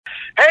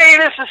Hey,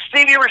 this is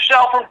Stevie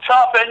Rochelle from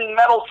Tough and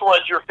Metal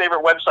Sludge, your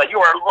favorite website. You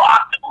are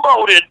locked and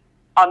loaded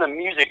on the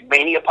Music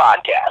Mania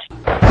podcast.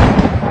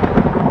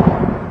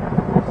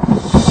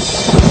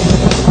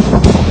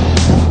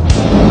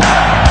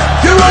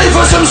 You ready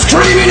for some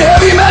screaming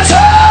heavy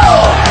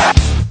metal?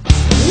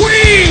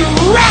 We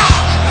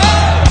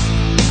rock!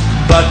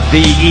 But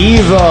the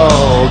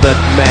evil that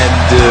men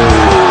do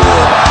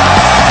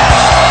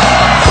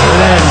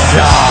lives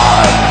on.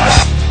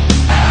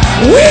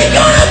 We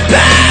gonna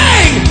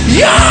bang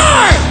your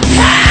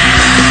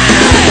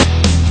head!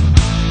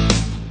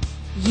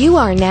 You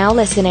are now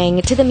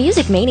listening to the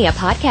Music Mania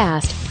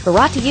podcast,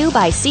 brought to you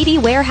by CD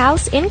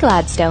Warehouse in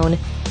Gladstone,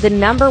 the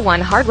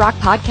 #1 hard rock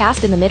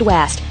podcast in the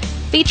Midwest,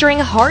 featuring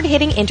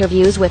hard-hitting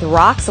interviews with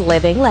rock's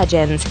living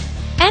legends.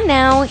 And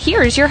now,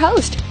 here's your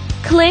host,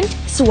 Clint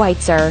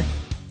Switzer.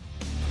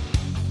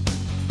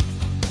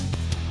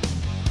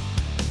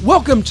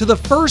 Welcome to the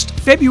first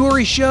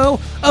February show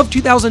of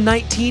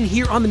 2019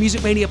 here on the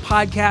Music Mania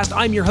podcast.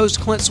 I'm your host,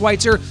 Clint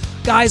Switzer.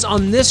 Guys,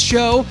 on this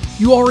show,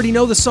 you already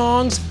know the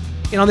songs,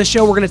 and on this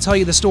show, we're going to tell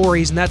you the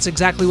stories, and that's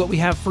exactly what we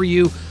have for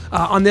you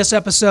on this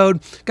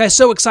episode. Guys,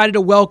 so excited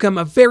to welcome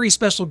a very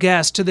special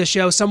guest to this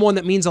show, someone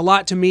that means a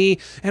lot to me,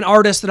 an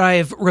artist that I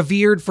have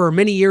revered for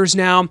many years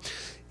now.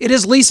 It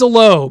is Lisa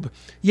Loeb.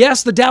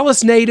 Yes, the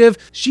Dallas native.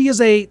 She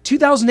is a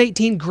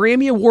 2018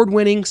 Grammy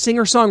Award-winning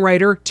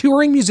singer-songwriter,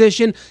 touring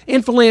musician,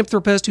 and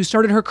philanthropist who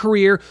started her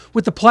career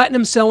with the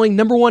platinum-selling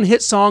 #1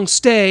 hit song,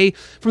 Stay,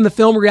 from the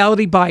film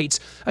Reality Bites.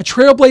 A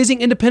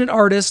trailblazing independent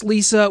artist,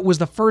 Lisa was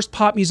the first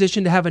pop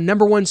musician to have a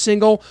 #1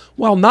 single.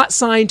 While not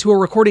signed to a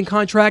recording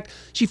contract,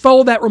 she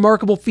followed that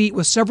remarkable feat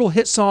with several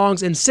hit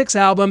songs and 6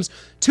 albums,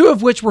 2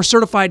 of which were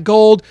certified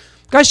gold.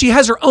 Guys, she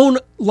has her own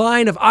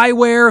line of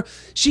eyewear.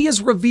 She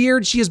is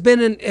revered. She has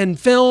been in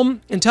film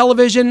and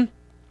television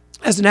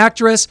as an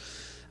actress.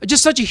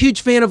 Just such a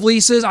huge fan of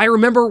Lisa's. I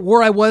remember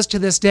where I was to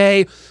this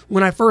day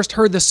when I first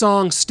heard the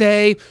song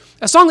Stay,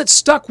 a song that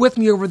stuck with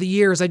me over the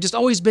years. I've just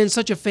always been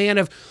such a fan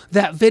of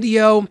that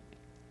video.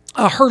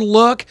 Her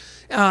look,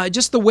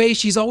 just the way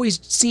she's always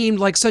seemed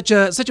like such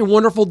a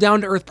wonderful,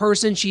 down-to-earth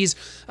person. She's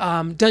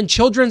done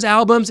children's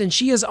albums, and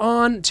she is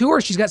on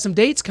tour. She's got some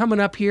dates coming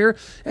up here,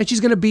 and she's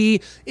going to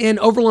be in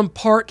Overland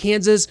Park,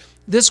 Kansas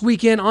this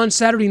weekend on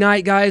Saturday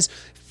night, guys.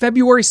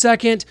 February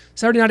 2nd,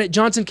 Saturday night at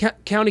Johnson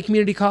County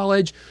Community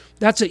College.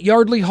 That's at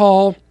Yardley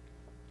Hall.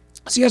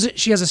 She has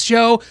a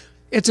show.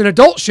 It's an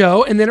adult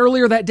show, and then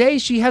earlier that day,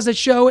 she has a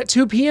show at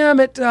 2 p.m.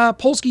 at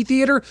Polsky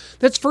Theater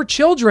that's for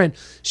children.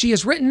 She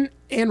has written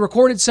and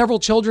recorded several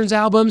children's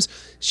albums.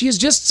 She is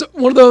just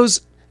one of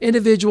those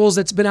individuals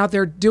that's been out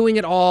there doing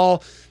it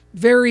all.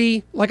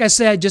 Very, like I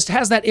said, just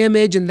has that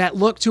image and that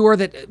look to her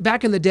that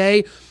back in the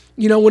day,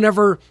 you know,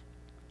 whenever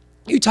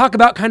you talk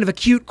about kind of a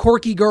cute,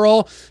 quirky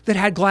girl that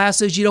had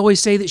glasses, you'd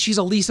always say that she's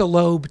a Lisa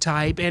Loeb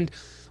type, and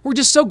we're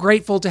just so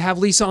grateful to have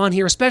Lisa on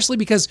here, especially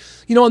because,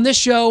 you know, on this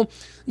show,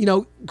 you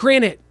know,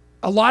 granted,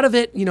 a lot of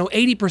it, you know,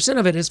 80%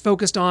 of it is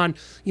focused on,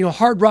 you know,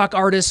 hard rock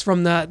artists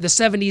from the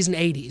 70s and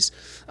 80s.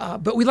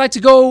 But we like to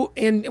go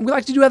and we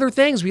like to do other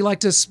things. We like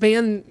to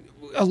span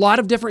a lot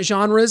of different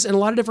genres and a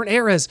lot of different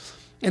eras.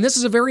 And this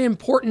is a very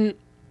important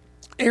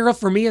era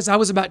for me, as I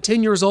was about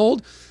 10 years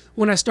old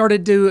when I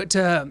started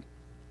to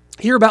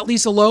hear about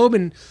Lisa Loeb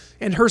and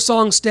her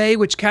song Stay,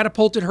 which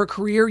catapulted her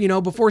career, you know,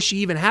 before she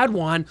even had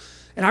one.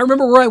 And I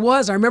remember where I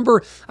was. I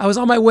remember I was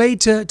on my way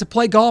to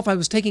play golf. I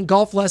was taking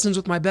golf lessons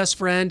with my best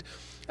friend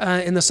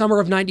in the summer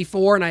of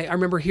 '94, and I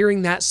remember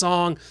hearing that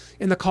song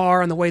in the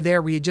car on the way there.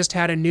 We had just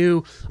had a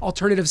new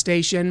alternative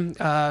station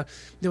that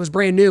was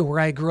brand new where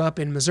I grew up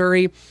in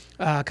Missouri,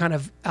 kind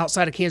of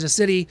outside of Kansas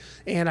City,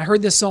 and I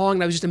heard this song,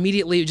 and I was just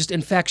immediately just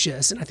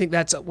infectious, and I think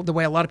that's the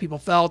way a lot of people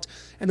felt,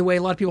 and the way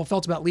a lot of people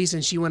felt about Lisa,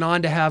 and she went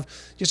on to have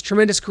just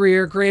tremendous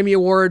career, Grammy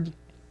Award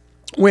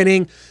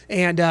winning,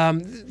 and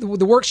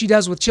the work she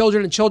does with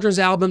children and children's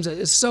albums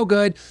is so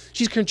good.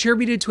 She's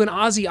contributed to an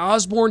Ozzy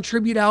Osbourne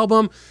tribute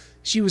album.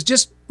 She was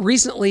just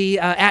recently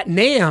at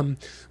NAMN,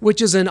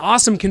 which is an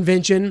awesome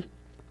convention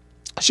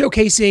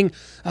showcasing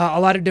a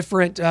lot of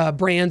different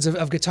brands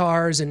of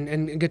guitars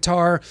and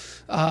guitar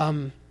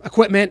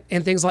equipment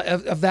and things like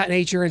of that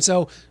nature. And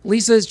so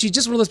Lisa, she's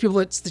just one of those people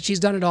that she's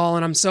done it all,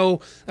 and I'm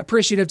so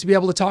appreciative to be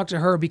able to talk to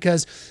her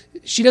because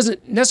she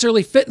doesn't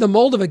necessarily fit the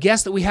mold of a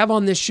guest that we have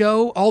on this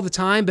show all the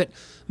time, but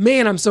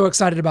man, I'm so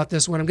excited about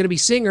this one. I'm going to be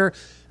seeing her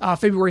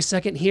February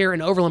 2nd here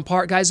in Overland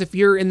Park. Guys, if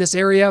you're in this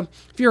area,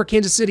 if you're a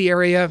Kansas City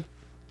area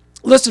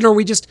listener,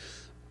 we just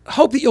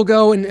hope that you'll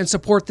go and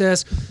support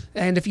this.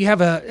 And if you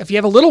have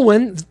a little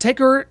one, take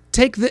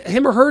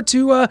him or her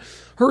to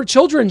her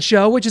children's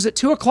show, which is at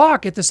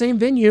 2:00 at the same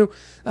venue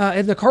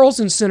at the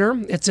Carlson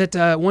Center. It's at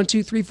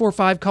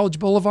 12345 College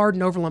Boulevard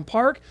in Overland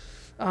Park.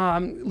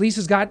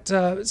 Lisa's got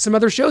some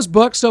other shows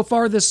booked so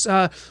far this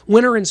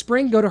winter and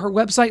spring. Go to her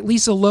website,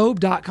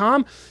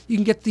 lisaloeb.com. You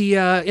can get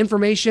the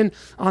information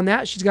on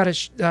that. She's got,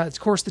 of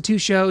course, the 2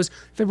 shows,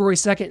 February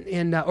 2nd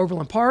in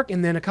Overland Park,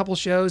 and then a couple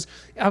shows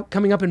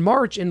coming up in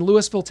March in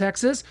Louisville,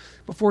 Texas,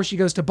 before she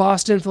goes to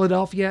Boston,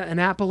 Philadelphia,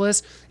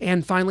 Annapolis,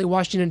 and finally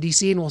Washington,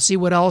 D.C., and we'll see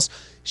what else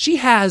she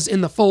has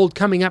in the fold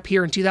coming up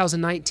here in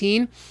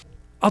 2019.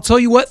 I'll tell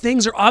you what,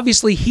 things are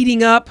obviously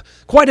heating up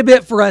quite a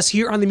bit for us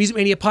here on the Music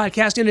Mania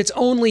podcast, and it's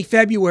only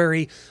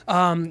February.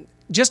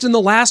 Just in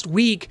the last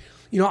week,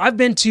 I've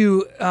been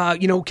to,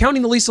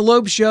 counting the Lisa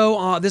Loeb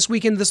show this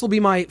weekend, this will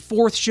be my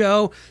 4th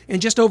show in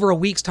just over a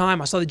week's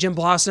time. I saw the Jim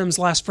Blossoms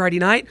last Friday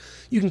night.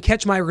 You can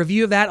catch my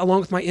review of that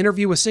along with my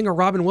interview with singer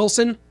Robin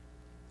Wilson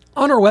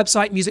on our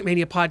website,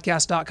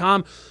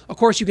 musicmaniapodcast.com. Of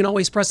course, you can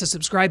always press the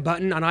subscribe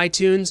button on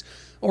iTunes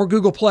or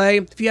Google Play.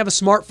 If you have a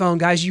smartphone,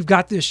 guys, you've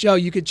got this show.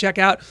 You could check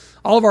out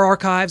all of our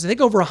archives. I think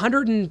over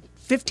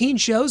 115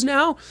 shows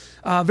now.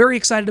 Very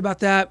excited about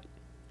that.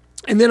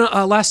 And then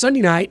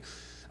Saturday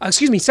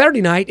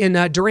night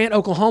in Durant,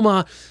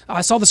 Oklahoma,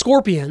 I saw the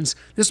Scorpions.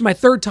 This is my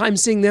 3rd time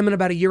seeing them in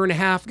about a year and a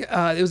half.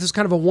 It was this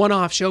kind of a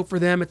one-off show for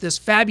them at this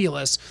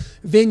fabulous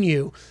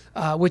venue,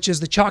 which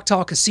is the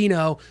Choctaw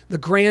Casino. The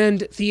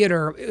Grand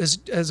Theater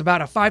is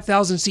about a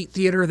 5,000-seat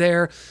theater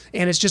there,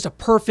 and it's just a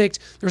perfect,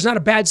 there's not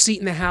a bad seat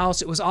in the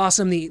house. It was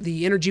awesome.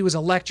 The energy was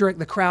electric.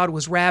 The crowd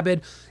was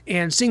rabid.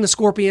 And seeing the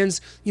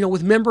Scorpions,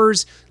 with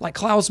members like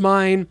Klaus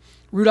Meine,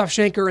 Rudolf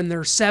Schenker in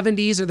their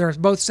 70s, or they're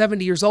both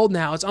 70 years old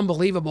now. It's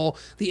unbelievable,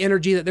 the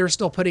energy that they're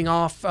still putting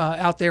off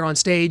out there on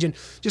stage, and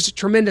just a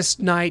tremendous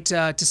night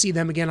to see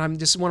them again. I'm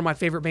just one of my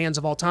favorite bands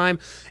of all time.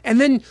 And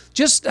then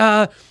just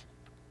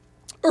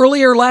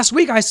earlier last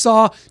week, I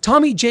saw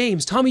Tommy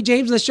James and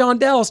the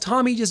Shondells.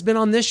 Tommy just been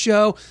on this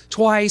show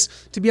twice.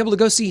 To be able to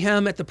go see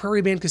him at the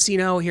Prairie Band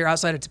Casino here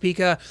outside of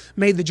Topeka,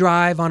 made the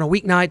drive on a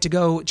weeknight to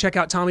go check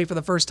out Tommy for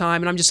the first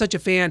time, and I'm just such a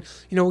fan.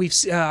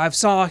 I've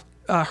saw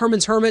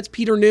Herman's Hermits,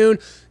 Peter Noon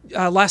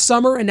last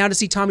summer, and now to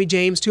see Tommy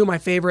James, 2 of my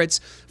favorites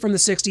from the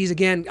 60s,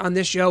 again on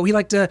this show. He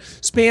liked to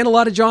span a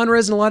lot of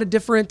genres and a lot of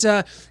different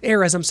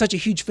eras. I'm such a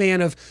huge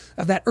fan of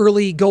that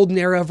early golden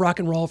era of rock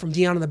and roll, from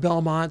Dion and the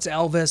Belmonts,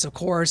 Elvis, of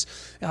course,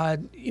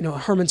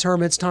 Herman's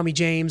Hermits, Tommy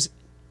James.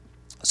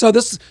 So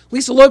this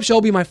Lisa Loeb show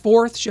will be my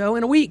 4th show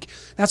in a week.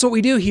 That's what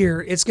we do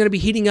here. It's going to be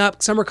heating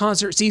up. Summer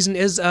concert season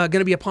is going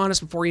to be upon us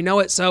before you know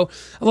it. So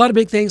a lot of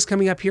big things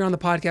coming up here on the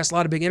podcast, a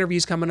lot of big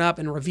interviews coming up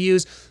and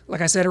reviews.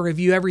 Like I said, I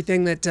review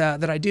everything that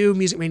I do,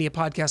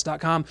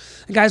 musicmaniapodcast.com.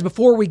 And guys,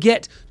 before we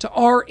get to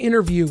our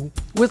interview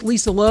with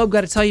Lisa Loeb,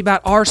 got to tell you about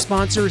our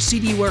sponsor,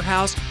 CD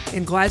Warehouse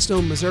in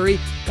Gladstone, Missouri.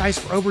 Guys,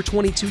 for over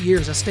 22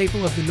 years, a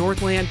staple of the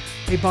Northland.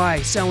 They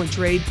buy, sell, and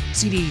trade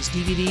CDs,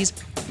 DVDs,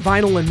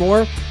 vinyl, and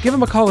more. Give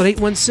them a call at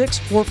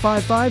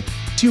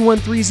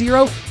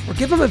 816-455-2130 or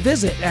give them a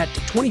visit at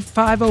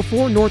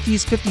 2504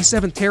 Northeast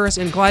 57th Terrace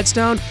in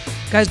Gladstone.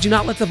 Guys, do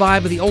not let the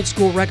vibe of the old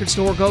school record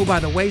store go by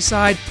the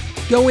wayside.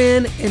 Go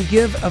in and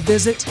give a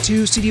visit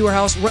to CD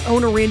Warehouse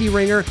owner Randy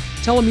Ringer.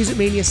 Tell him Music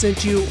Mania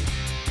sent you,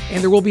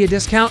 and there will be a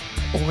discount,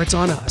 or it's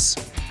on us.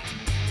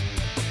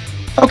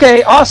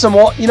 Okay, awesome.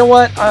 Well, you know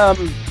what?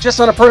 Just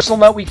on a personal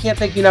note, we can't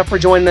thank you enough for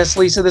joining us,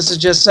 Lisa. This is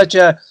just such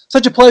a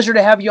pleasure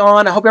to have you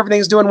on. I hope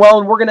everything's doing well,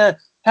 and we're going to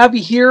have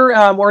you here.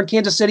 We're in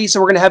Kansas City,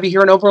 so we're going to have you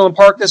here in Overland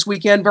Park this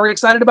weekend. Very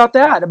excited about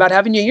that, about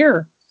having you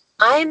here.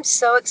 I'm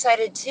so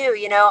excited too.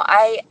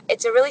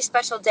 It's a really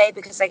special day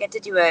because I get to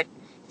do a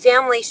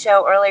family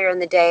show earlier in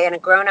the day and a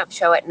grown-up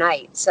show at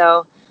night.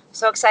 So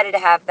excited to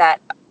have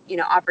that,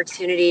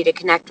 opportunity to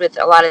connect with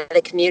a lot of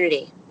the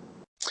community.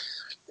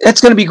 It's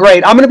going to be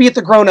great. I'm going to be at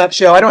the grown-up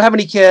show. I don't have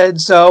any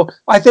kids, so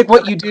I think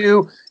what you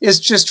do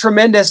is just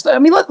tremendous. I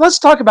mean, let's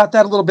talk about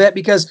that a little bit,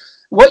 because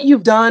what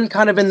you've done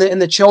kind of in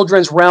the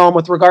children's realm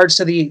with regards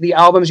to the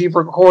albums you've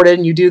recorded,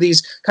 and you do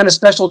these kind of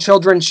special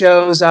children's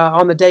shows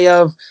on the day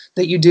of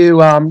that you do,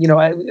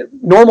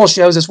 normal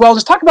shows as well.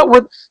 Just talk about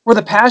where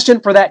the passion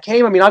for that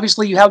came. I mean,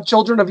 obviously you have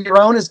children of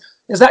your own. Is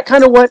that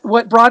kind of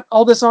what brought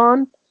all this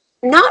on?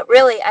 Not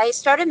really. I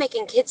started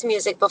making kids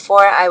music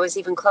before I was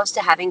even close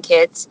to having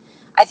kids.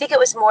 I think it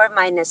was more of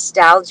my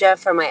nostalgia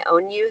for my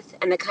own youth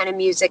and the kind of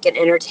music and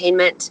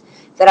entertainment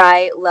that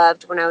I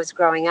loved when I was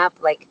growing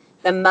up, like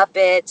the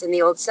Muppets and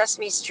the old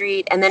Sesame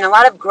Street, and then a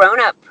lot of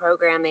grown-up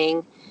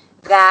programming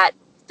that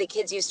the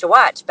kids used to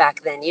watch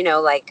back then,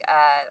 like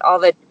all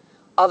the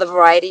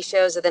variety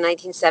shows of the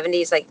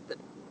 1970s, like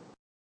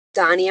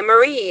Donnie and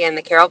Marie and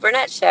the Carol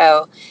Burnett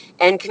Show,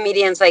 and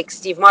comedians like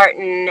Steve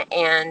Martin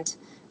and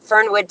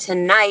Fernwood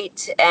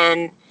Tonight,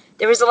 and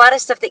there was a lot of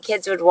stuff that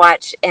kids would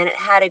watch, and it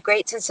had a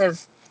great sense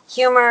of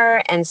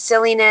humor and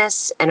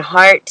silliness and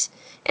heart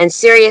and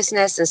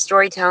seriousness and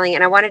storytelling,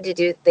 and I wanted to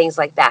do things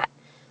like that.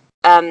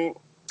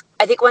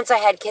 I think once I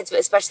had kids,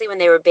 especially when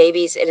they were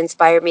babies, it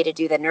inspired me to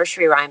do the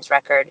nursery rhymes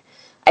record.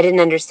 I didn't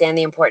understand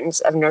the importance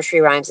of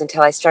nursery rhymes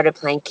until I started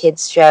playing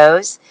kids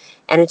shows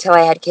and until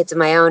I had kids of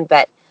my own,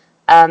 but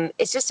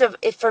it's just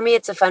for me,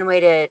 it's a fun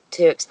way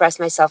to express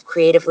myself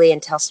creatively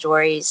and tell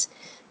stories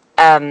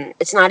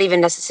It's not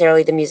even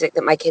necessarily the music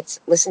that my kids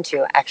listen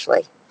to,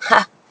 actually.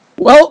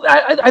 Well,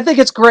 I think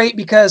it's great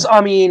because,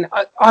 I mean,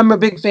 I'm a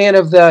big fan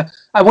of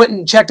I went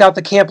and checked out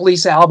the Camp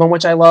Lisa album,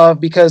 which I love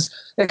because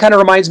it kind of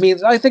reminds me,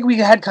 I think we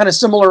had kind of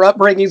similar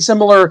upbringing,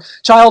 similar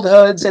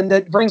childhoods, and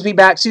that brings me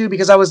back too,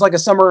 because I was like a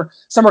summer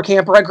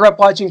camper. I grew up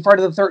watching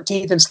Friday the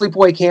 13th and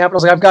Sleepaway Camp. I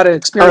was like, I've got to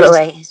experience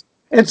Totally.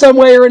 in some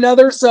way or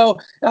another. So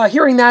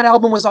hearing that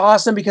album was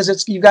awesome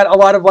because you've got a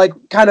lot of like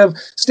kind of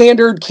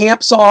standard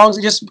camp songs.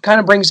 It just kind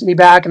of brings me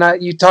back.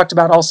 And you talked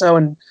about also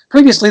and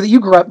previously that you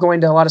grew up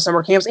going to a lot of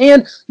summer camps,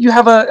 and you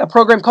have a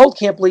program called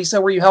Camp Lisa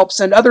where you help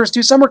send others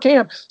to summer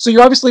camp. So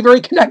you're obviously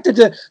very connected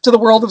to the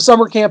world of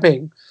summer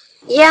camping.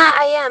 Yeah,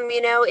 I am.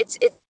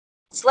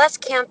 It's less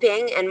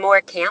camping and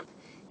more camp.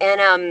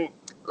 And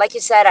like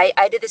you said,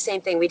 I did the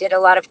same thing. We did a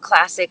lot of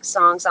classic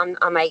songs on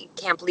my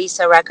Camp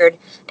Lisa record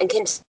and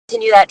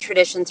continue that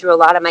tradition through a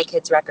lot of my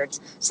kids' records.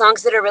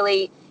 Songs that are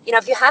really,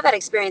 if you have that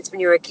experience when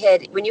you were a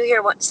kid, when you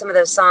hear some of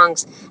those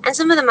songs, and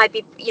some of them might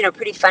be,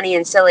 pretty funny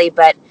and silly,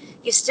 but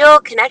you still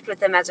connect with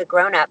them as a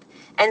grown-up.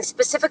 And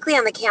specifically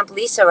on the Camp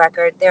Lisa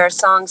record, there are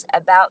songs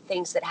about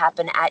things that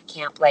happen at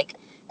camp, like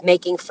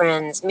making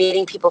friends,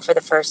 meeting people for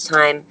the first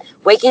time,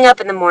 waking up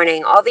in the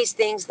morning, all these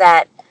things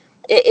that,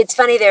 it's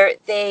funny,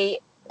 they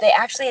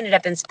actually ended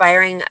up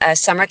inspiring a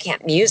summer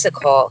camp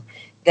musical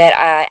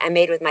that I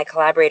made with my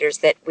collaborators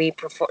that we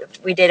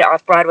did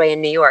off-Broadway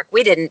in New York.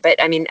 We didn't,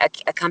 but I mean,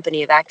 a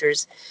company of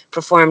actors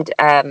performed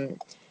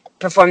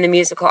the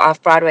musical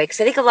off-Broadway, because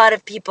I think a lot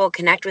of people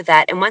connect with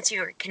that. And once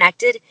you're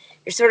connected,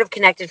 you're sort of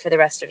connected for the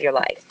rest of your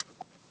life.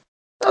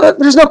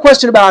 There's no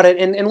question about it.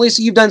 And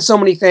Lisa, you've done so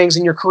many things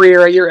in your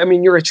career.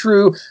 You're a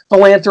true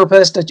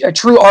philanthropist, a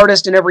true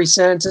artist in every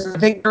sense. And I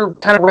think you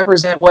kind of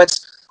represent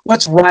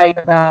what's right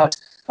about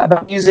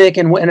music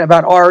and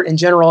about art in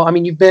general. I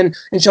mean, you've been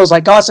in shows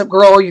like Gossip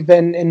Girl. You've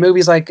been in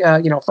movies like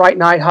Fright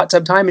Night, Hot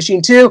Tub Time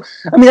Machine 2.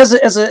 I mean,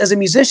 as a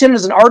musician,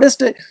 as an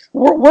artist,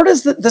 where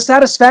does the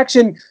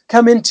satisfaction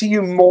come into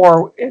you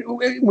more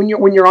when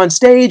you're on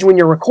stage, when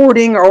you're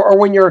recording, or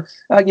when you're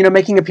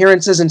making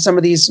appearances in some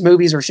of these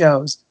movies or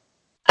shows?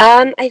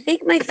 I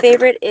think my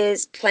favorite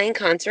is playing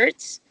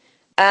concerts.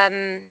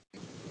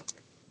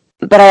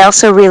 But I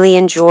also really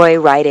enjoy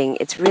writing.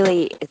 It's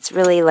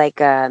really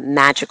like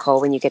magical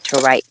when you get to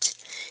write.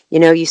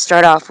 You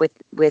start off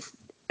with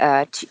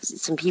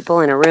some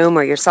people in a room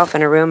or yourself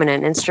in a room and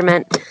an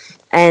instrument,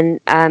 and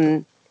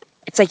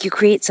it's like you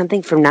create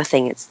something from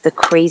nothing. It's the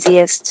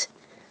craziest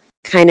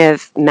kind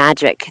of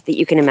magic that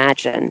you can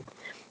imagine.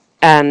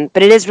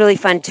 But it is really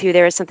fun too.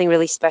 There is something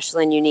really special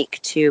and unique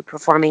to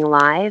performing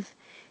live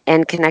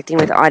and connecting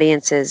with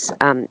audiences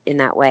in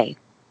that way.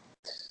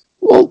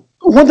 Well,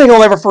 one thing I'll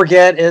never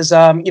forget is,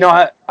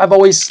 I've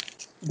always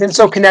been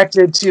so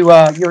connected to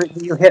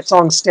your hit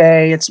song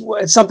 "Stay." It's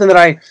something that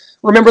I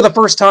remember the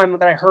first time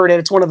that I heard it.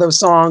 It's one of those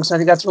songs. I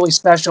think that's really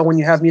special when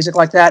you have music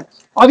like that.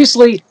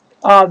 Obviously,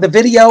 the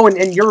video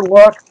and your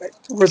look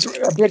was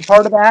a big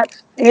part of that.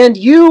 And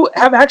you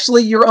have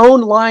actually your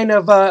own line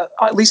of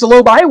Lisa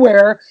Loeb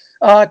eyewear.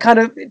 Kind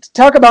of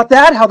talk about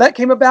that, how that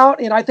came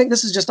about, and I think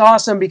this is just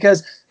awesome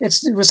because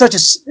it was such a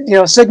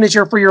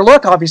signature for your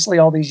look, obviously,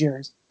 all these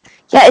years.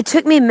 Yeah, it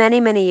took me many,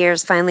 many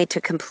years finally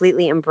to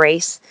completely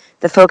embrace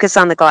the focus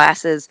on the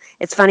glasses.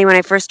 It's funny, when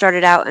I first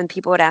started out and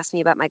people would ask me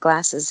about my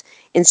glasses,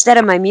 instead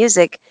of my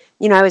music,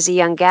 I was a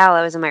young gal,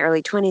 I was in my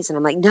early 20s, and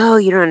I'm like, no,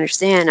 you don't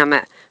understand, I'm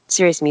a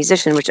serious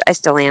musician, which I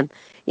still am.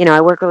 I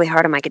work really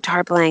hard on my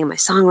guitar playing and my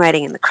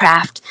songwriting and the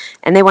craft,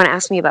 and they want to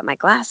ask me about my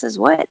glasses,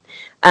 what?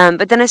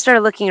 But then I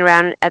started looking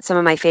around at some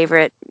of my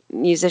favorite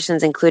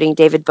musicians, including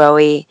David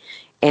Bowie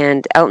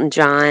and Elton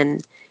John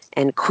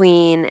and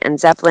Queen and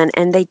Zeppelin,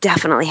 and they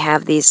definitely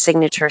have these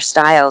signature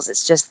styles.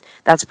 It's just,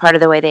 that's part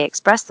of the way they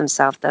express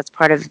themselves. That's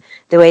part of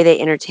the way they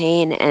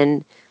entertain,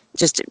 and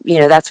just,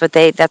 that's what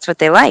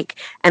they like.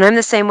 And I'm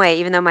the same way,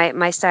 even though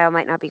my style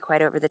might not be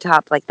quite over the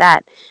top like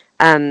that.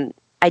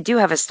 I do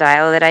have a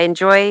style that I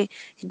enjoy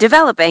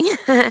developing,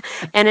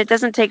 and it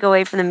doesn't take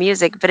away from the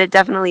music, but it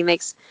definitely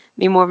makes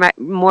me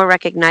more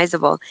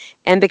recognizable.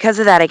 And because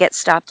of that, I get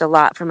stopped a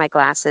lot for my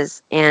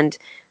glasses, and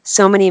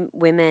so many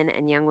women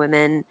and young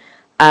women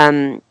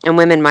and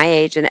women my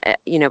age and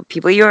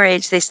people your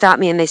age, they stop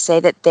me and they say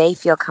that they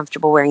feel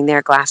comfortable wearing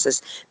their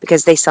glasses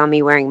because they saw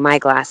me wearing my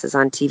glasses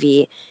on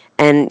TV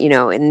and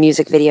in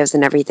music videos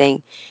and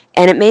everything,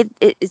 and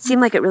it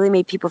seemed like it really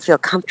made people feel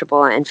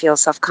comfortable and feel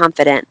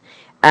self-confident.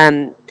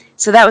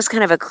 So that was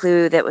kind of a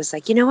clue that was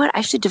like, what,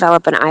 I should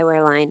develop an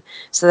eyewear line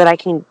so that I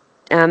can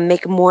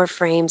make more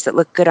frames that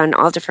look good on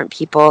all different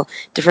people,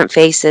 different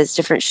faces,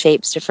 different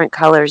shapes, different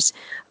colors,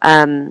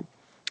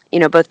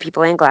 both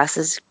people and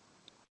glasses,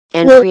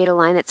 and create a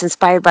line that's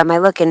inspired by my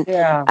look.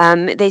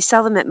 And they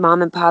sell them at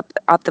mom and pop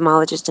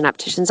ophthalmologist and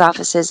opticians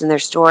offices in their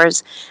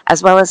stores,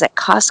 as well as at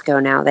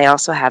Costco now. They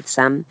also have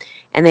some,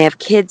 and they have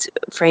kids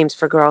frames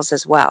for girls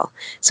as well.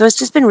 So it's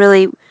just been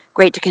really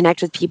great to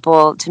connect with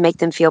people, to make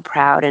them feel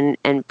proud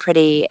and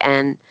pretty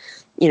and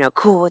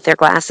cool with their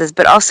glasses.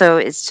 But also,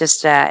 it's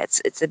just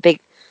it's a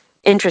big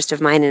interest of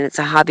mine, and it's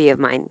a hobby of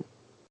mine.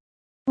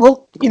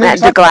 Well, you know,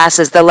 The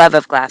glasses, the love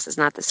of glasses,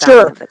 not the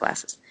selling sure. of the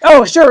glasses.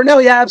 Oh, sure. No,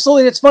 yeah,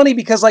 absolutely. It's funny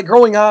because like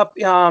growing up,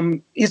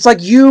 it's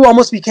like you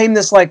almost became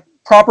this like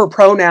proper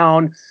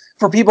pronoun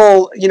for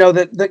people, you know,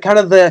 that kind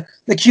of the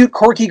cute,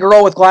 quirky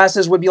girl with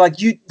glasses would be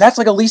like, you, that's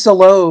like a Lisa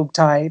Loeb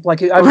type.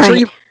 Like, I'm sure Right.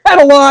 you've had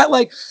a lot.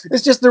 Like,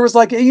 it's just, there was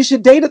like, you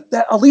should date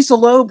a Lisa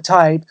Loeb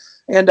type.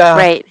 And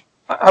Right.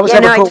 I was Yeah,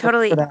 never no, I cool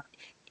totally. for that.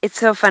 It's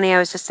so funny. I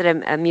was just at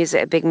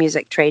a big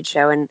music trade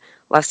show in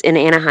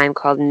Anaheim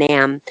called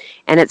NAMN,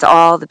 and it's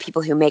all the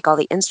people who make all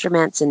the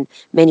instruments and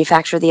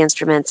manufacture the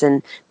instruments,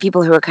 and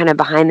people who are kind of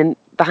behind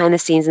the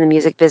scenes in the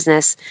music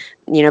business.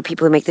 You know,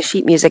 people who make the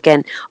sheet music,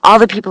 and all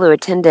the people who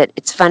attend it.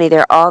 It's funny.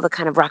 They're all the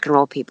kind of rock and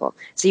roll people.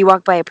 So you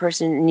walk by a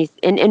person,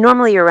 and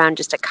normally you're around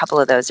just a couple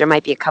of those. There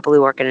might be a couple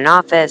who work in an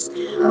office,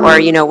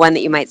 or one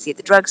that you might see at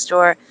the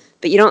drugstore,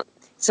 but you don't.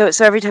 So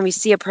every time you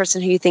see a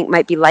person who you think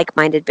might be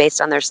like-minded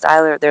based on their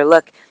style or their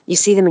look, you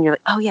see them and you're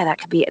like, oh yeah,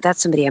 that's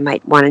somebody I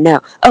might want to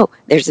know. Oh,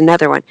 there's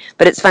another one.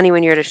 But it's funny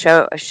when you're at a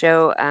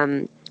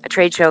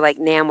trade show like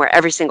NAMM, where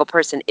every single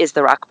person is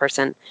the rock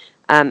person,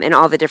 in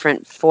all the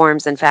different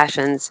forms and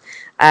fashions.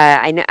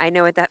 I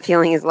know what that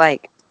feeling is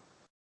like.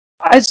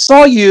 I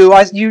saw you.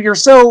 You're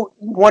so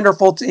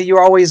wonderful.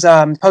 You're always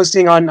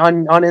posting on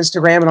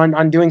Instagram and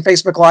on doing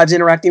Facebook Lives,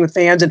 interacting with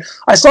fans. And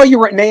I saw you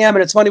were at NAMM, and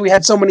it's funny we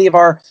had so many of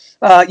our,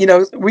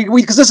 we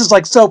because this is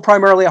like so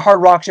primarily a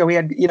hard rock show. We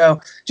had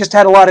just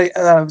had a lot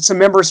of some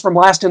members from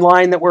Last in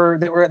Line that were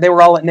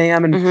all at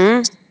NAMM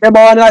and them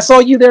on. And I saw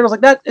you there, and I was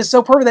like, that is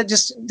so perfect. That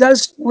just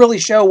does really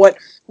show what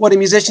a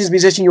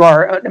musician you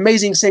are. An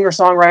amazing singer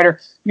songwriter.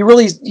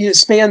 You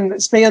span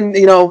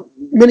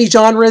many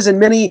genres and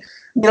many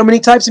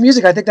types of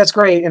music. I think that's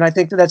great, and I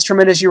think that's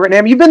tremendous. You were at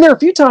NAMM. You've been there a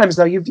few times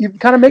though. You've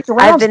kind of make the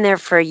rounds. I've been there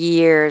for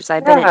years. I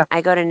go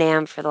to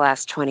NAMM for the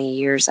last 20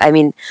 years. I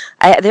mean,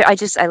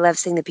 I love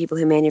seeing the people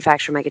who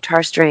manufacture my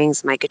guitar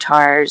strings, my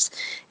guitars.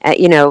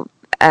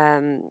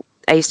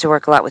 I used to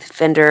work a lot with with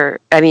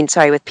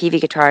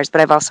PV guitars,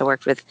 but I've also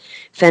worked with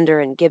Fender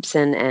and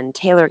Gibson and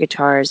Taylor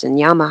guitars and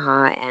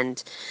Yamaha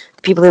and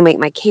the people who make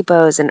my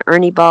capos and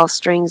Ernie Ball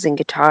strings and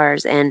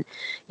guitars and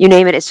you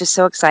name it. It's just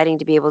so exciting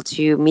to be able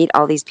to meet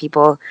all these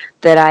people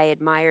that I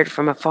admired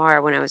from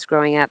afar when I was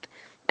growing up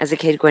as a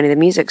kid going to the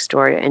music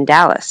store in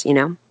Dallas,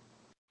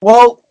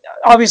 Well,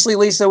 obviously,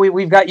 Lisa,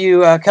 we've got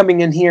you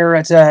coming in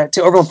here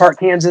to Overland Park,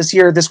 Kansas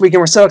here this weekend.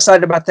 We're so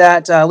excited about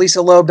that.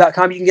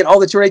 LisaLoeb.com. You can get all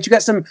the tour dates.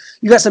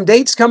 You got some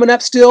dates coming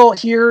up still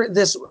here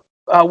this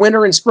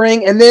winter and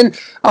spring, and then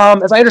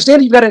as I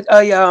understand it, you've got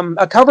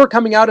a cover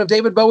coming out of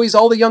David Bowie's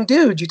 "All the Young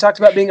Dudes." You talked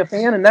about being a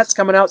fan, and that's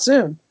coming out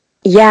soon.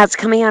 Yeah, it's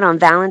coming out on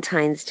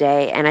Valentine's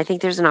Day, and I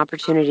think there's an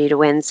opportunity to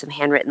win some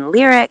handwritten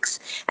lyrics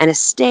and a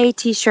Stay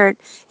t-shirt.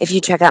 If you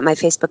check out my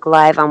Facebook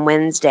Live on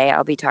Wednesday,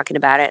 I'll be talking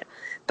about it.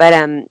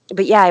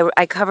 But yeah,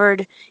 I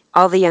covered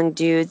All the Young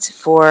Dudes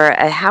for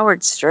a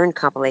Howard Stern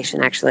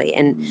compilation, actually.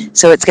 And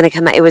so it's going to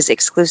come out. It was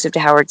exclusive to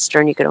Howard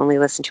Stern. You could only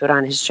listen to it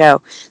on his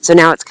show. So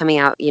now it's coming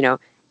out,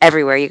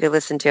 everywhere. You could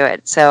listen to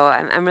it. So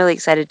I'm really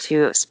excited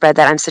to spread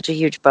that. I'm such a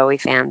huge Bowie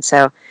fan.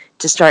 So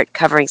to start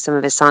covering some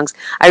of his songs.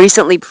 I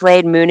recently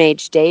played Moon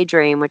Age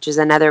Daydream, which is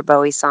another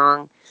Bowie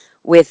song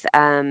with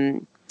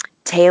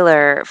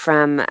Taylor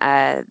from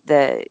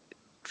the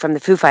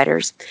Foo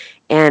Fighters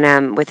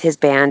and with his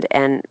band,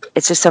 and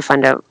it's just so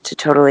fun to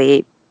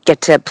totally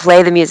get to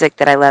play the music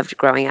that I loved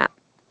growing up.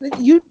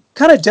 You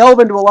kind of delve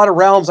into a lot of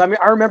realms. I mean,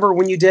 I remember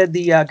when you did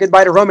the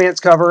Goodbye to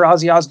Romance cover,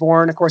 Ozzy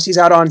Osbourne. Of course, he's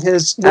out on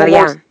his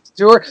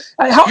tour.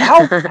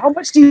 How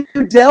much do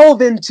you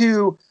delve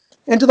into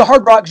the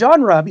hard rock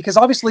genre? Because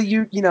obviously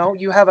you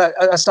have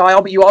a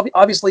style, but you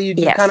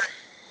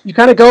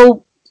kind of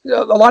go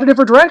a lot of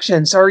different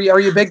directions. Are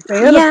you a big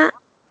fan? Yeah.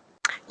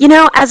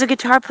 As a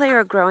guitar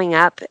player growing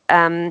up,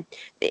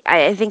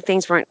 I think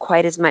things weren't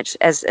quite as much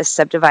as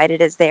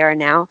subdivided as they are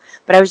now.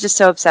 But I was just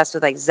so obsessed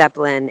with like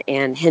Zeppelin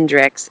and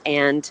Hendrix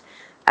and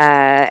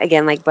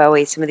again, like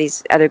Bowie, some of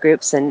these other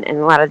groups and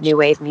a lot of new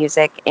wave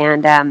music.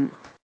 And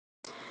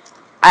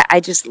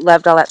I just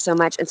loved all that so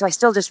much. And so I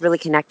still just really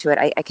connect to it.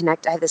 I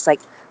have this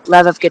like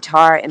love of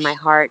guitar in my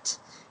heart.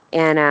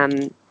 And,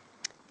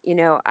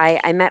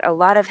 I met a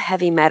lot of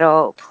heavy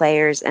metal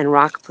players and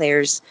rock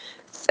players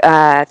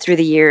through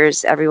the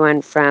years,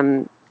 everyone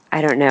from,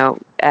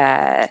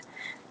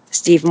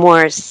 Steve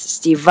Morse,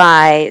 Steve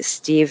Vai,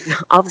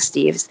 all the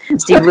Steves,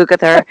 Steve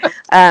Lukather.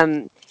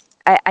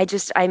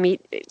 I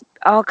meet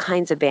all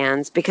kinds of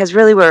bands because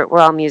really we're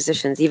all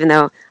musicians, even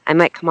though I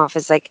might come off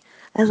as like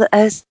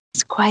a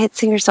quiet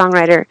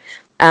singer-songwriter.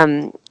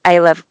 I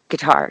love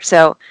guitar.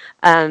 So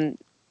I'm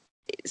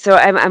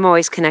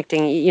always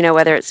connecting,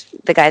 whether it's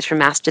the guys from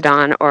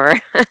Mastodon or,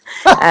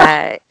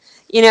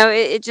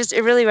 it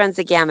really runs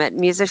the gamut.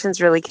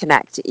 Musicians really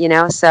connect,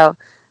 so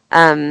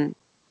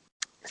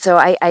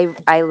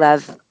I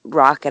love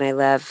rock and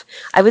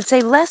I would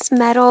say less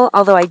metal,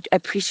 although I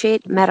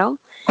appreciate metal.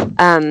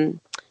 I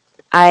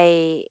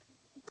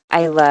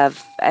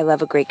love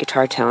a great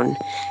guitar tone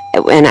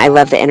and I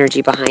love the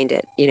energy behind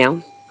it,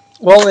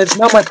 Well, it's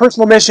now my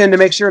personal mission to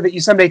make sure that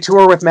you someday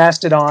tour with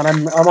Mastodon.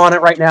 I'm on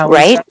it right now,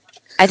 Lisa. Right?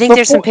 I think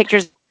there's some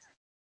pictures.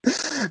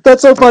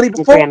 That's so funny.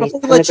 From Before the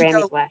we let you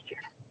Grammys go, last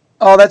year.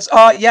 oh, that's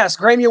yes,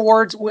 Grammy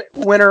Awards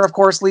winner, of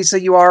course, Lisa.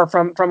 You are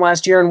from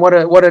last year, and what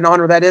an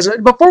honor that is.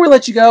 Before we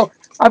let you go,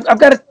 I've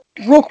got to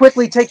real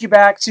quickly take you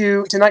back to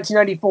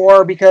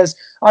 1994 because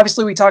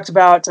obviously we talked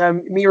about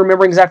me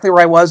remembering exactly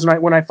where I was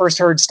when I first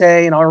heard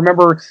 "Stay," and I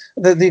remember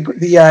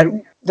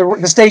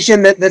the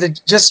station that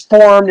had just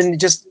formed, and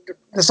just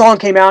the song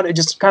came out. It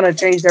just kind of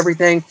changed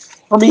everything.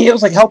 For me, it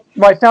was like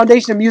my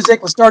foundation of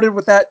music was started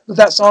with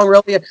that song.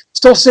 Really, I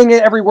still sing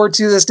it every word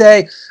to this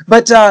day.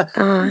 But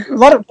a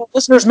lot of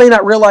listeners may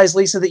not realize,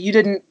 Lisa, that you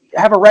didn't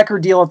have a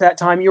record deal at that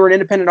time. You were an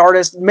independent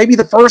artist, maybe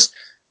the first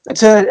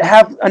to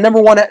have a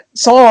number one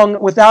song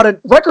without a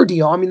record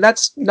deal. I mean,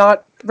 that's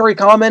not very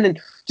common. And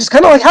just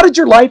kind of like, how did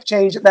your life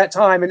change at that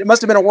time? And it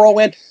must have been a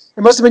whirlwind.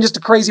 It must have been just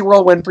a crazy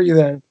whirlwind for you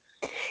then.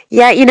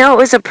 Yeah,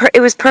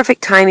 it was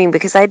perfect timing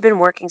because I'd been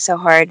working so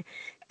hard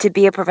to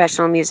be a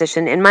professional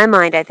musician. In my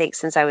mind, I think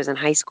since I was in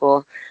high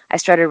school, I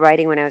started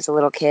writing when I was a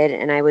little kid,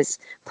 and I was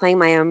playing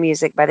my own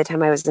music by the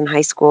time I was in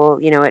high school,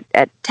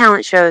 at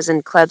talent shows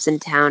and clubs in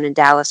town in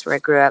Dallas where I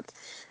grew up,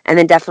 and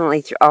then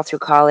definitely all through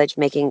college,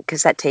 making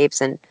cassette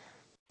tapes and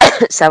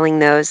selling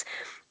those.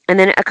 And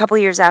then a couple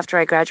years after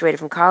I graduated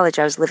from college,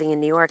 I was living in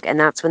New York, and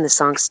that's when the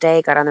song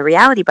 "Stay" got on the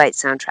Reality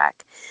Bites soundtrack.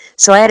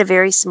 So I had a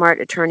very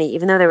smart attorney.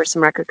 Even though there were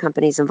some record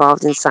companies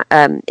involved in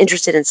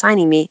interested in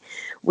signing me,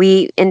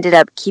 we ended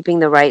up keeping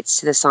the rights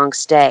to the song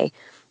 "Stay."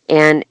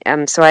 And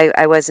so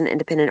I was an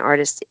independent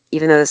artist,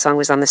 even though the song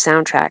was on the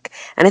soundtrack.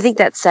 And I think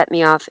that set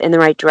me off in the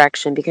right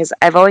direction because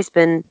I've always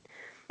been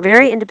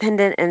very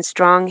independent and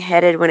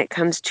strong-headed when it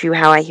comes to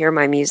how I hear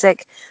my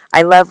music.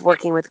 I love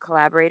working with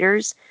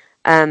collaborators.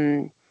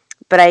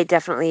 But I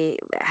definitely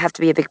have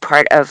to be a big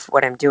part of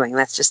what I'm doing.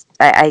 That's just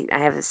I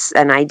have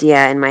an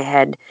idea in my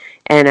head,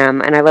 and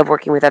I love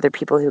working with other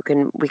people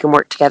we can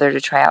work together to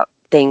try out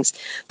things.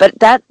 But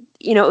that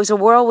it was a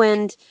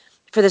whirlwind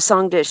for the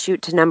song to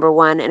shoot to number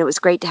one, and it was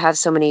great to have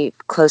so many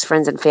close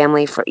friends and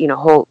family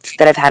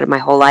that I've had in my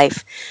whole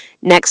life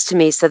next to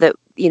me, so that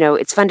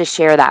it's fun to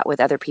share that with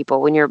other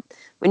people when you're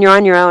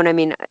on your own. I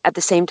mean, at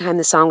the same time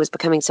the song was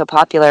becoming so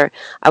popular,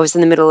 I was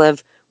in the middle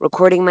of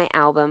recording my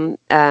album.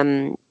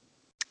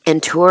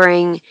 And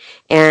touring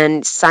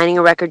and signing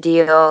a record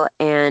deal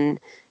and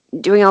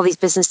doing all these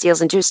business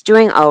deals and just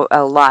doing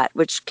a lot,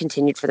 which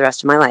continued for the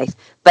rest of my life.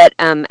 But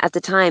at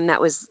the time, there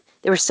was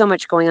so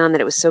much going on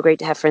that it was so great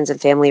to have friends and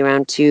family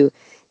around to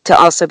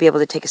also be able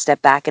to take a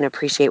step back and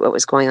appreciate what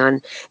was going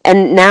on.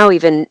 And now,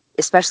 even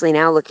especially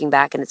now looking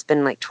back, and it's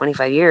been like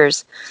 25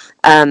 years,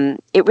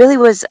 it really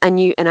was an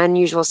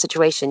unusual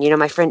situation.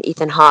 My friend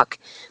Ethan Hawke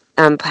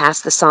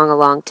passed the song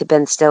along to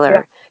Ben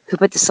Stiller, who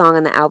put the song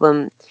on the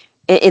album,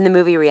 in the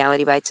movie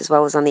Reality Bites, as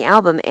well as on the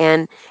album.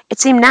 And it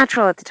seemed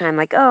natural at the time,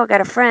 like, oh, I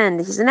got a friend,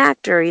 he's an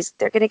actor,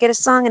 they're going to get a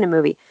song in a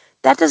movie.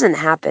 That doesn't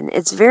happen.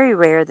 It's very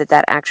rare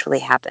that actually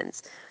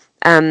happens.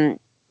 And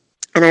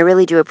I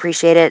really do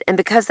appreciate it. And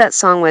because that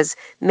song was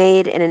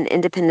made in an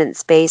independent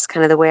space,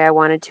 kind of the way I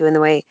wanted to, and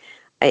the way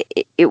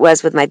it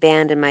was with my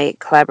band and my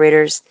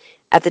collaborators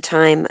at the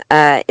time,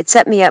 it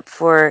set me up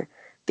for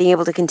being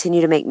able to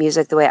continue to make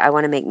music the way I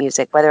want to make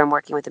music, whether I'm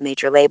working with a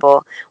major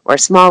label or a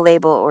small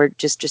label or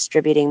just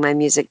distributing my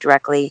music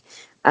directly.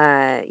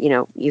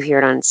 You hear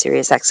it on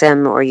Sirius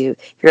XM, or you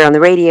hear it on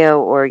the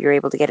radio, or you're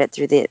able to get it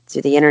through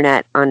the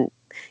internet on,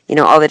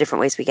 all the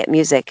different ways we get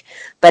music.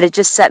 But it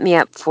just set me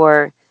up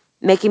for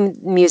making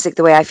music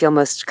the way I feel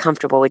most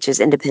comfortable, which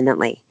is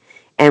independently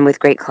and with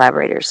great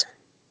collaborators.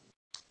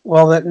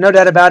 Well, no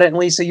doubt about it. And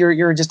Lisa,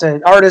 you're just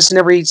an artist in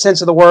every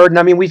sense of the word. And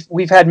I mean,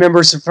 we've had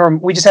members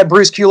we just had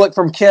Bruce Kulick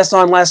from Kiss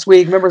on last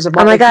week. Members of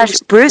oh my gosh,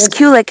 Bruce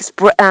Kulick's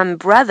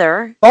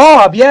brother,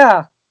 Bob.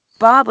 Yeah,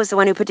 Bob was the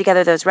one who put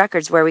together those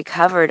records where we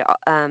covered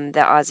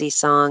the Ozzy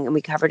song, and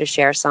we covered a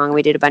Cher song, and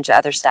we did a bunch of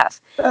other stuff.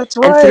 That's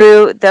right. And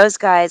through those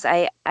guys,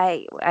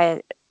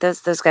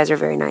 those guys are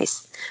very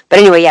nice. But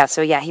anyway,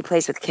 he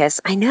plays with Kiss.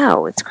 I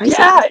know, it's crazy.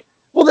 Yeah.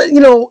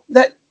 Well,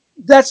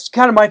 that's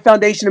kind of my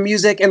foundation of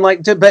music, and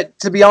but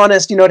to be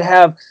honest, to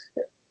have,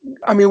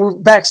 I mean, we're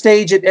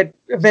backstage at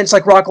events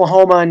like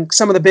Rocklahoma and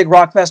some of the big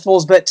rock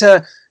festivals, but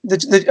a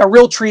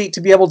real treat to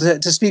be able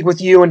to speak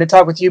with you and to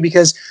talk with you,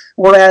 because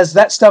whereas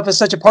that stuff is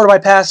such a part of my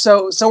past,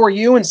 so are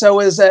you, and so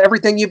is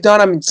everything you've done.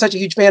 I'm such a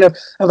huge fan of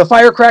the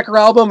Firecracker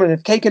album and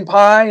of Cake and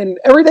Pie and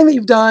everything that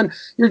you've done.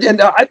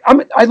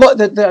 I love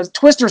the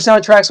Twister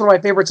soundtrack's one of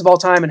my favorites of all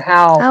time, and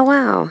how. Oh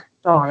wow.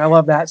 Oh, I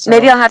love that. So.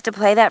 Maybe I'll have to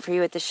play that for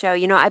you at the show.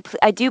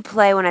 I do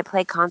play when I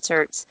play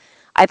concerts.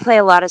 I play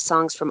a lot of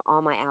songs from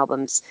all my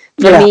albums.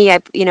 For me,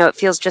 it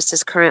feels just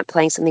as current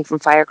playing something from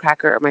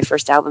Firecracker or my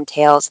first album,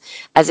 Tales,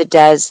 as it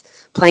does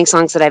playing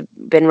songs that I've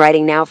been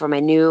writing now for my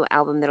new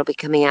album that'll be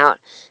coming out.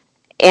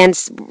 And,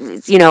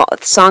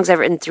 songs I've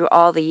written through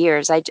all the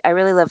years. I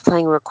really love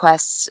playing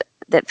requests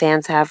that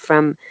fans have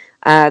from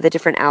the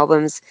different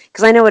albums,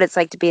 because I know what it's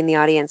like to be in the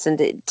audience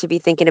and to be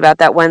thinking about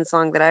that one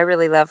song that I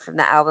really love from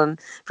the album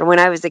from when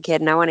I was a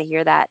kid, and I want to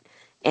hear that.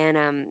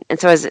 And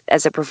so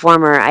as a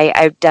performer,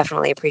 I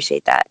definitely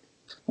appreciate that.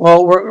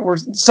 Well, we're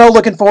so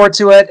looking forward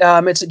to it.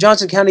 It's at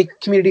Johnson County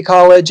Community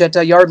College at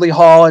Yardley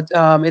Hall.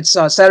 It's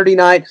Saturday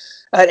night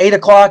at 8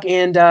 o'clock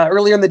and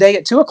earlier in the day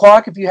at 2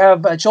 o'clock. If you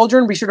have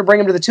children, be sure to bring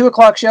them to the 2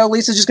 o'clock show.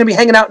 Lisa's just going to be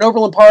hanging out in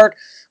Overland Park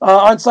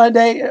on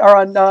Sunday or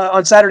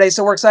on Saturday.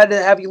 So we're excited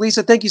to have you.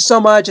 Lisa, thank you so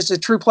much. It's a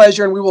true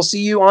pleasure, and we will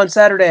see you on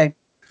Saturday.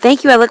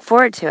 Thank you. I look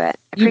forward to it.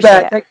 You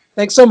bet.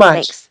 Thanks so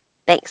much.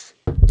 Thanks.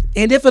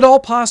 And if at all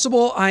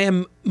possible, I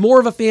am more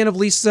of a fan of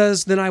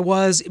Lisa's than I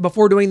was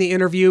before doing the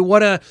interview.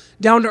 What a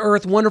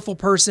down-to-earth, wonderful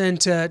person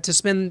to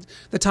spend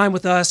the time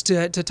with us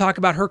to talk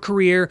about her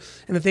career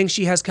and the things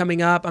she has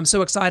coming up. I'm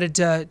so excited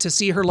to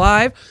see her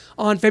live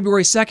on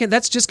February 2nd.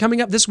 That's just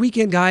coming up this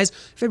weekend, guys.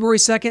 February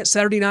 2nd,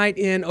 Saturday night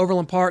in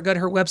Overland Park. Go to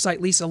her website,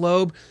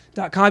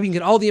 lisaloeb.com. You can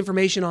get all the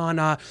information on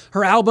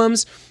her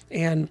albums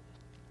and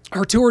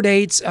her tour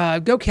dates.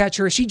 Go catch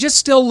her. She just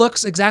still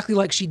looks exactly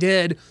like she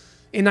did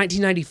in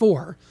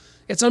 1994.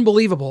 It's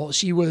unbelievable.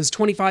 She was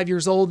 25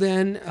 years old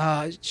then.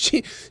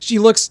 She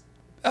looks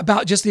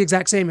about just the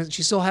exact same.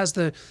 She still has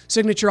the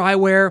signature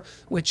eyewear,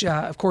 which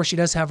of course she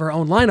does have her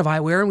own line of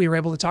eyewear, and we were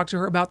able to talk to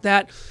her about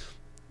that.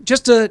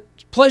 Just a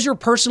pleasure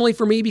personally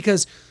for me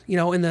because,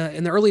 in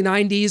the early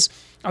 90s,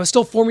 I was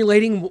still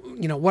formulating,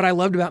 what I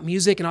loved about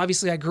music. And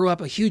obviously I grew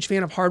up a huge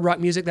fan of hard rock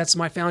music. That's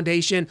my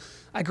foundation.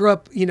 I grew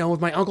up,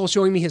 with my uncle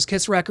showing me his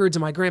Kiss records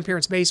in my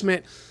grandparents'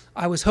 basement.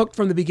 I was hooked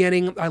from the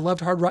beginning. I loved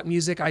hard rock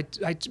music.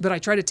 But I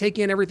tried to take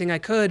in everything I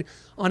could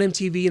on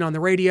MTV and on the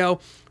radio.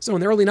 So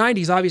in the early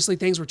 90s, obviously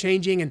things were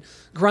changing and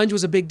grunge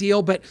was a big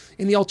deal. But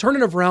in the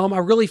alternative realm, I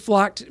really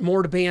flocked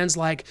more to bands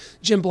like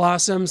Jim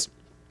Blossoms.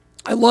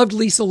 I loved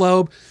Lisa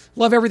Loeb.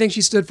 Love everything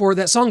she stood for.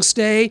 That song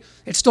Stay,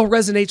 it still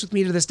resonates with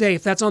me to this day.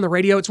 If that's on the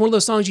radio, it's one of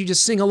those songs you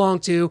just sing along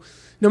to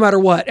no matter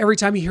what. Every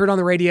time you hear it on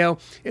the radio,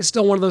 it's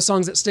still one of those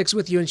songs that sticks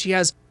with you. And she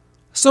has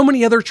so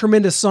many other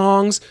tremendous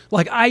songs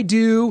like I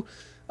Do,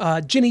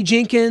 Jenny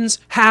Jenkins,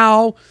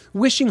 How,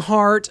 Wishing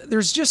Heart.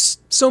 There's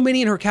just so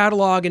many in her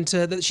catalog and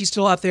that she's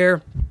still out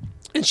there.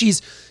 And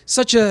she's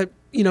such a,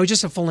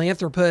 just a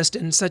philanthropist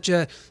and such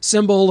a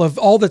symbol of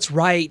all that's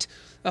right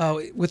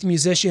with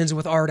musicians,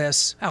 with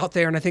artists out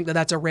there, and I think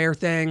that's a rare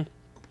thing.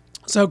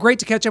 So great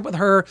to catch up with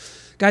her.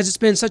 Guys, it's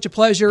been such a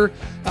pleasure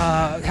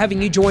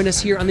having you join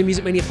us here on the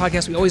Music Mania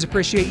Podcast. We always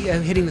appreciate you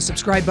hitting the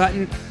subscribe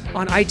button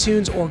on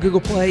iTunes or Google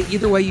Play.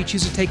 Either way you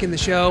choose to take in the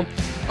show.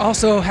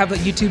 Also have a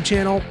YouTube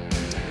channel,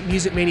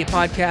 Music Mania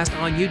Podcast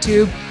on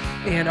YouTube,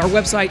 and our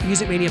website,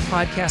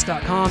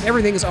 musicmaniapodcast.com.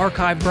 Everything is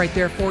archived right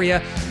there for you.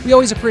 We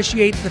always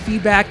appreciate the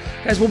feedback.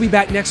 Guys, we'll be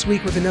back next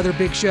week with another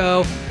big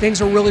show.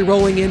 Things are really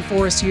rolling in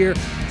for us here.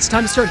 It's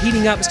time to start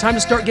heating up. It's time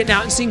to start getting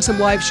out and seeing some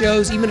live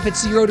shows, even if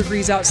it's 0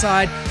 degrees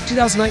outside.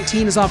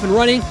 2019 is off and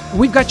running.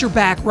 We've got your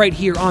back right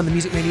here on the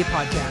Music Mania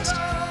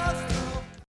Podcast.